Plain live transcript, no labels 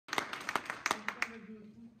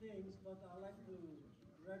things, but I like to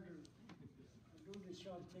rather do the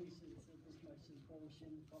short things since it is my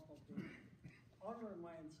symposium, couple of things. Honor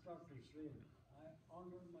my instructors, really. I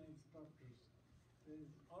honor my instructors. The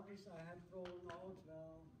others I had thrown out,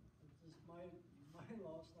 well, it is my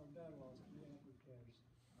loss or their loss, who cares.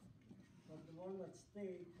 But the one that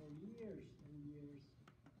stayed for years and years,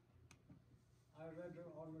 I rather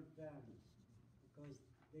honored them because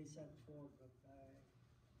they set forth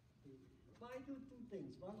but I do two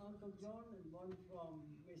things. One, Uncle John, and one from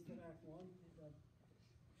Mr. Akmon that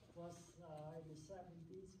was in the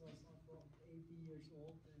 70s, was about 80 years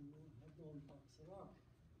old and had known Paxarak.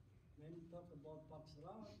 Many talk about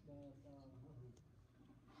Paxarak, but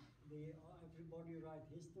everybody write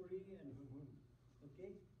history and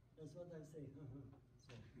okay? That's what I say.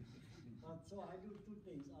 So I do two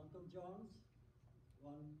things. Uncle John's,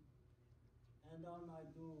 one, and then I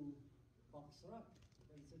do Paxarak.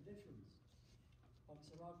 There's a difference.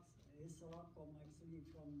 Paxarak is come actually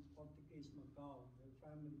from Portuguese Macau. The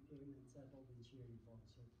family came and settled in Sherry-Port,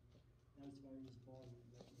 so that's where he was born in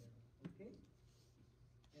that area. Okay?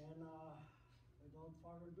 And without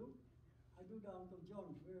further ado, I do the Uncle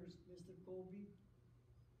John. Where's Mr. Colby?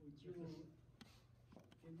 Would you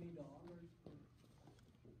give me the honor?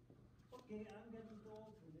 Okay, I'm getting too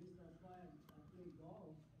old for this. That's why I play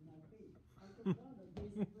golf and I pay. Uncle John is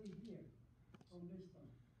basically here from this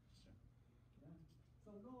time. Yeah?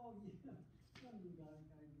 So no, yeah, some guy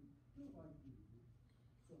can do what you do.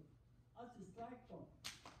 So that's a strike call.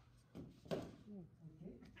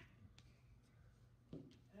 Okay?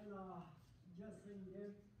 And just in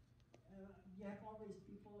there, you have always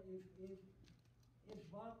people, if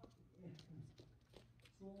what,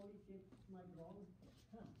 slowly kick my ground.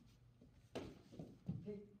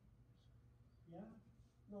 Okay? Yeah?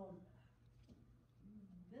 No,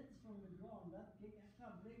 that's from the ground. That kick, I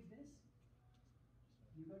can't break this.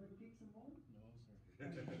 You gonna kick some more? No,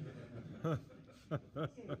 sir.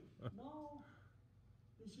 Okay, now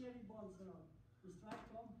the sherry balls are out. The strike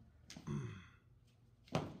come.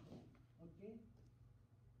 Okay?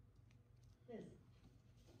 This.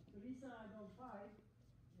 The reason I don't fight,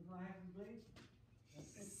 if I have a blade,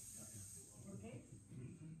 that's it. Okay?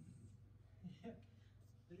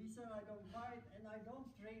 The reason I don't fight, and I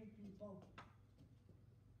don't train people,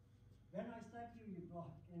 when I step you, you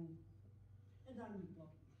block, and then you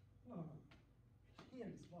block. No. Here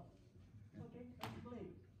is what. Okay, that's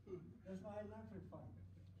blade. That's why I never fight.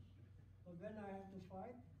 But when I have to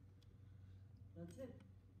fight, that's it.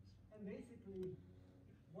 And basically,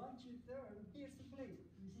 once you turn, here's the blade.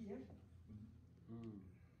 You see here?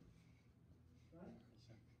 Right?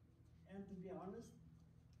 And to be honest,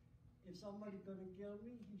 if somebody gonna kill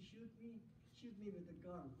me, he shoot me with a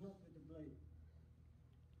gun, not with a blade.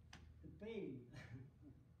 The pain,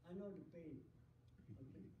 I know the pain.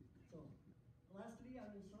 Okay. So, lastly,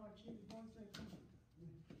 an instruction one second.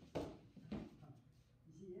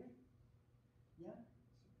 You see here? Yeah?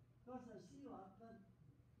 Because I see a lot, but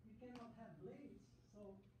you cannot have blades,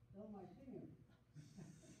 so don't like